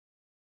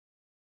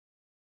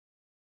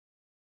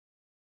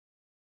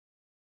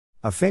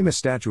A famous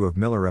statue of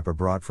Milarepa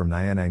brought from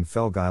Nyanang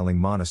Phelgyeling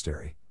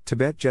Monastery,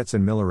 Tibet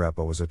Jetsun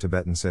Milarepa was a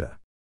Tibetan siddha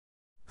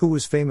who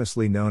was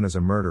famously known as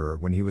a murderer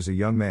when he was a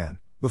young man,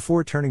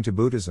 before turning to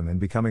Buddhism and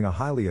becoming a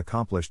highly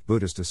accomplished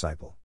Buddhist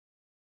disciple.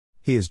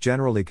 He is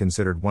generally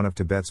considered one of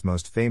Tibet's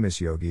most famous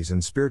yogis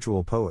and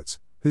spiritual poets,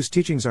 whose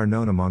teachings are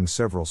known among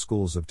several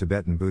schools of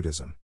Tibetan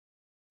Buddhism.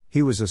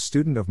 He was a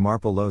student of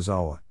Marpa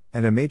Lotsawa,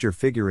 and a major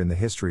figure in the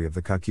history of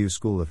the Kagyu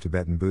school of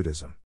Tibetan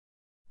Buddhism.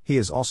 He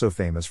is also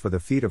famous for the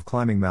feat of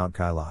climbing Mount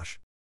Kailash,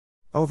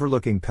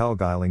 overlooking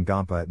Phelgyeling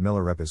Gompa at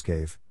Milarepa's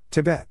cave,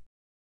 Tibet.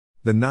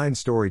 The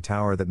 9-story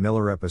tower that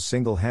Milarepa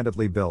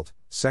single-handedly built,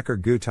 Sekar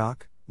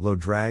Gutak, Lo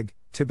Drag,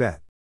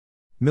 Tibet.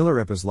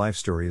 Milarepa's life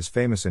story is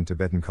famous in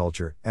Tibetan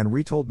culture and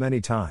retold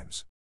many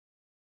times.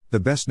 The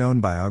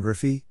best-known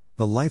biography,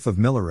 The Life of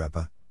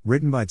Milarepa,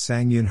 written by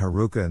Tsangyun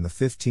Haruka in the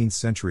 15th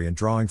century and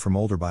drawing from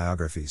older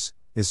biographies,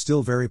 is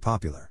still very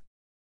popular.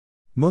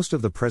 Most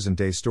of the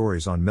present-day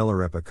stories on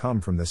Milarepa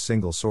come from this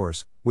single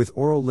source, with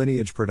oral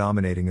lineage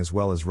predominating as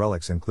well as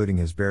relics including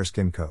his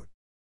bearskin coat.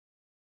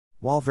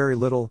 While very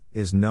little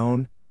is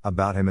known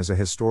about him as a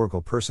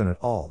historical person at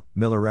all,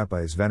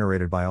 Milarepa is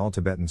venerated by all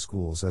Tibetan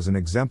schools as an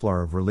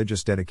exemplar of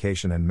religious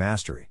dedication and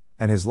mastery,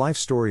 and his life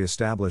story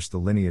established the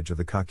lineage of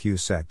the Kagyu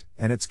sect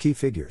and its key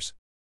figures.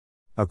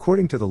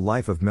 According to the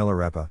life of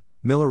Milarepa,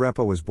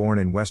 Milarepa was born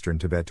in western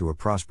Tibet to a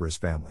prosperous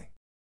family.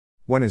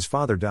 When his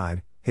father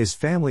died, his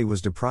family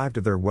was deprived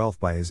of their wealth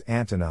by his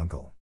aunt and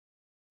uncle.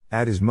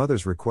 At his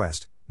mother's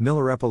request,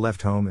 Milarepa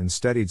left home and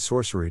studied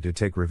sorcery to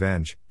take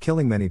revenge,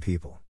 killing many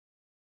people.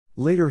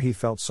 Later he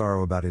felt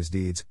sorrow about his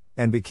deeds,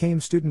 and became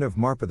student of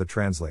Marpa the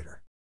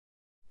translator.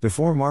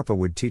 Before Marpa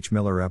would teach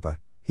Milarepa,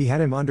 he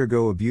had him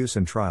undergo abuse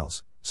and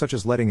trials, such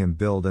as letting him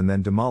build and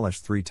then demolish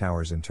 3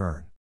 towers in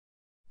turn.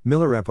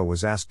 Milarepa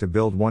was asked to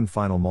build one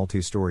final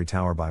multi-story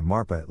tower by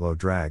Marpa at Lo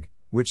Drag,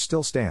 which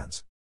still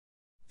stands.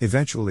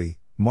 Eventually,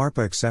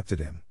 Marpa accepted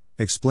him,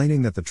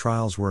 explaining that the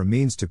trials were a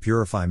means to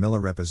purify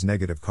Milarepa's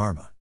negative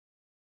karma.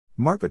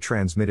 Marpa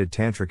transmitted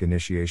tantric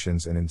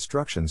initiations and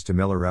instructions to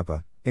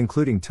Milarepa,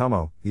 including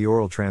Tummo, the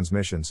oral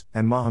transmissions,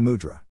 and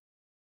Mahamudra.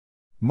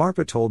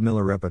 Marpa told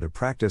Milarepa to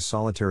practice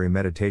solitary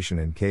meditation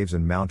in caves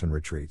and mountain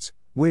retreats,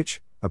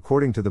 which,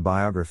 according to the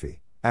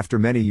biography, after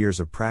many years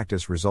of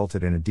practice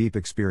resulted in a deep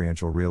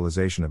experiential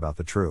realization about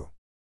the true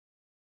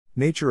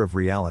nature of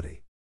reality.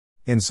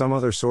 In some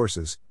other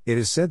sources, it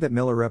is said that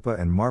Milarepa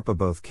and Marpa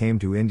both came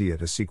to India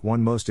to seek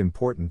one most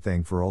important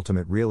thing for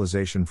ultimate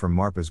realization from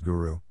Marpa's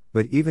guru,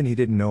 but even he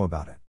didn't know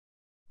about it.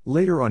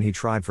 Later on he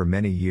tried for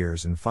many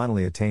years and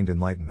finally attained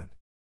enlightenment.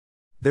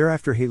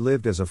 Thereafter he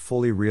lived as a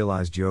fully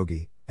realized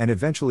yogi, and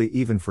eventually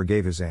even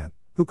forgave his aunt,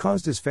 who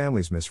caused his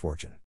family's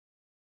misfortune.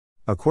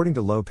 According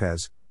to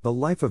Lopez, the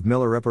life of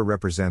Milarepa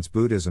represents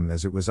Buddhism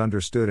as it was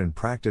understood and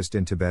practiced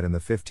in Tibet in the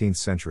 15th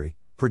century,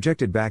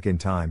 projected back in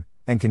time,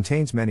 and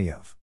contains many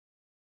of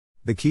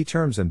the key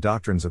terms and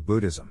doctrines of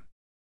Buddhism.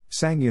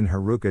 Tsangyun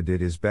Haruka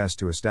did his best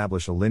to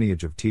establish a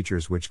lineage of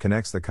teachers which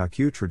connects the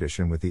Kagyu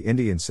tradition with the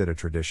Indian Siddha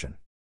tradition,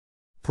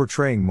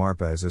 portraying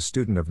Marpa as a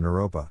student of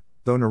Naropa,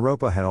 though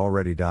Naropa had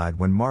already died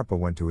when Marpa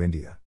went to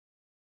India.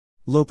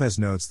 Lopez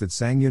notes that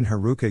Tsangyun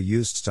Haruka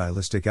used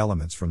stylistic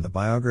elements from the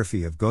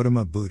biography of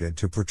Gautama Buddha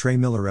to portray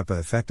Milarepa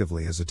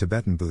effectively as a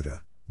Tibetan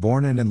Buddha,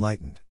 born and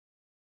enlightened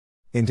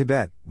in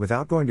Tibet,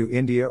 without going to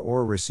India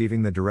or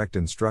receiving the direct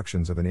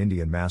instructions of an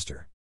Indian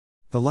master.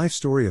 The life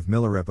story of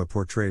Milarepa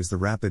portrays the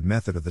rapid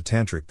method of the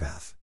tantric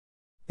path,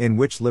 in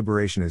which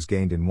liberation is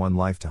gained in one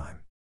lifetime.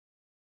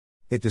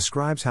 It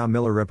describes how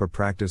Milarepa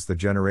practiced the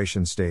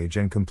generation stage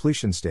and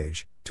completion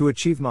stage, to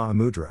achieve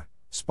Mahamudra,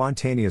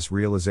 spontaneous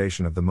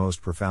realization of the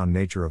most profound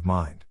nature of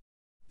mind.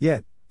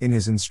 Yet, in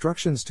his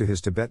instructions to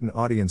his Tibetan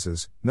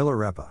audiences,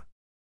 Milarepa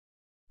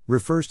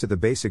refers to the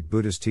basic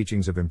Buddhist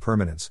teachings of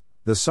impermanence,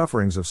 the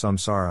sufferings of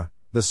samsara,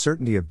 the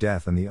certainty of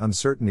death and the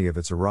uncertainty of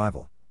its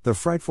arrival, the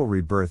frightful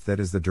rebirth that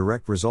is the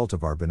direct result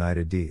of our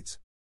benighted deeds.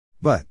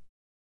 But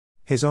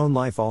his own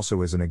life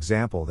also is an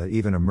example that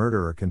even a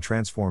murderer can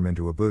transform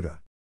into a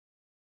Buddha.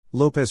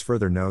 Lopez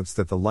further notes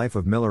that the life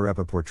of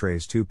Milarepa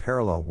portrays 2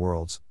 parallel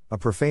worlds, a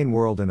profane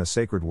world and a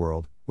sacred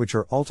world, which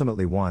are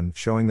ultimately one,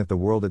 showing that the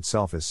world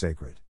itself is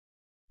sacred.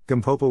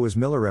 Gampopa was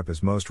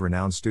Milarepa's most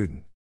renowned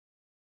student.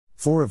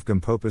 4 of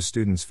Gampopa's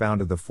students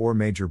founded the 4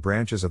 major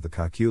branches of the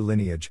Kagyu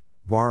lineage: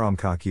 Baram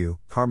Kagyu,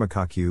 Karma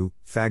Kagyu,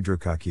 Phagdru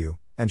Kagyu,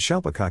 and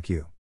Shelpa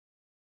Kagyu.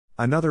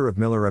 Another of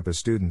Milarepa's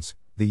students,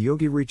 the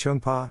yogi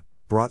Rinpoche,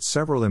 brought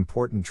several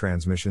important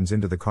transmissions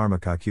into the Karma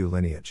Kagyu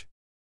lineage.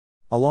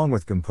 Along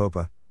with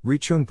Gampopa,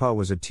 Rinpoche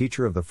was a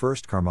teacher of the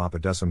first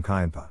Karmapa Desam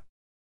Khyentpa.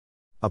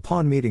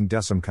 Upon meeting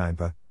Desam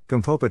Khyentpa,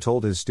 Gampopa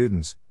told his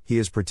students, "He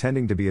is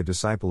pretending to be a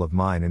disciple of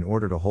mine in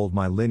order to hold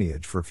my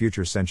lineage for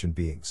future sentient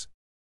beings.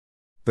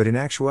 But in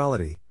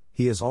actuality,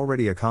 he has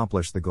already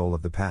accomplished the goal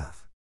of the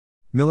path."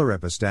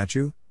 Milarepa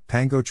statue,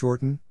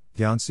 Pangochorten,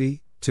 Gyansi,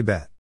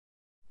 Tibet.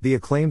 The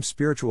acclaimed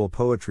spiritual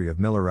poetry of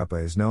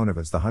Milarepa is known of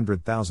as the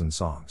 100,000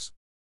 Songs.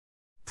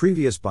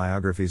 Previous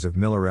biographies of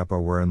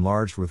Milarepa were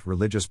enlarged with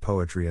religious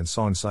poetry and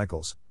song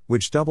cycles,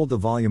 which doubled the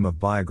volume of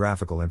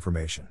biographical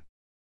information.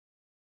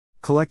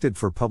 Collected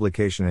for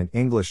publication in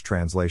English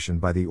translation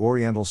by the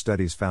Oriental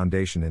Studies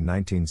Foundation in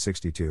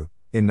 1962,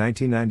 in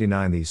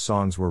 1999 these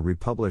songs were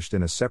republished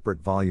in a separate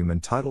volume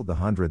entitled The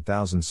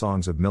 100,000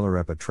 Songs of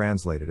Milarepa,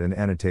 translated and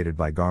annotated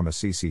by Garma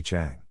C.C.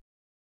 Chang.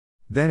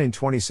 Then in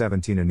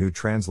 2017 a new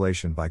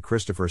translation by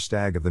Christopher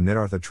Stagg of the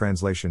Nidartha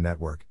Translation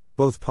Network,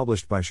 both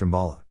published by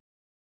Shambhala.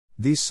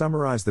 These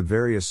summarize the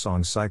various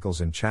song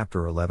cycles in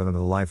Chapter 11 of the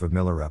life of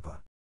Milarepa.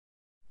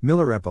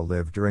 Milarepa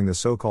lived during the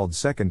so-called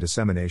second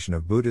dissemination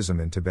of Buddhism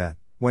in Tibet,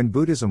 when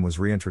Buddhism was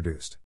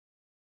reintroduced.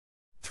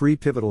 Three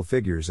pivotal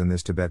figures in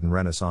this Tibetan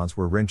Renaissance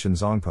were Rinchen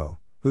Zongpo,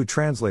 who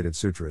translated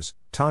sutras,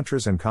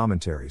 tantras and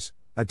commentaries,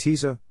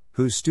 Atiza,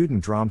 whose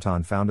student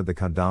Dramtan founded the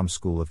Kadam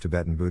school of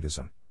Tibetan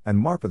Buddhism,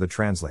 and Marpa the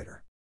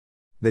translator.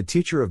 The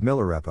teacher of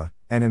Milarepa,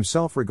 and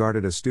himself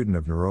regarded as student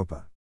of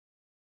Naropa.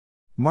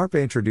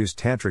 Marpa introduced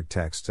tantric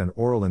texts and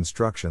oral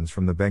instructions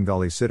from the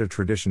Bengali siddha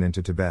tradition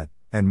into Tibet,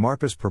 and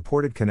Marpa's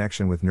purported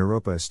connection with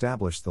Naropa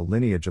established the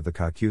lineage of the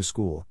Kagyu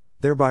school,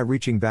 thereby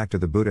reaching back to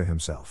the Buddha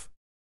himself.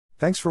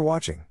 Thanks for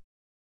watching.